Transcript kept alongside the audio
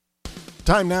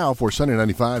Time now for Sunny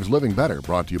 95's Living Better,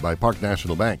 brought to you by Park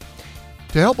National Bank.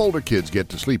 To help older kids get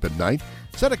to sleep at night,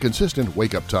 set a consistent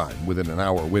wake-up time within an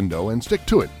hour window and stick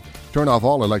to it. Turn off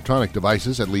all electronic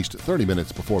devices at least 30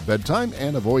 minutes before bedtime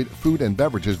and avoid food and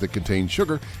beverages that contain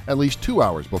sugar at least 2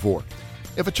 hours before.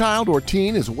 If a child or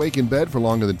teen is awake in bed for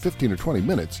longer than 15 or 20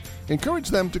 minutes, encourage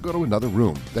them to go to another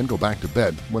room, then go back to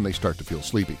bed when they start to feel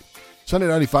sleepy. Sunny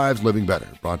 95's Living Better,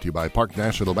 brought to you by Park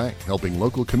National Bank, helping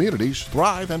local communities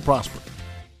thrive and prosper.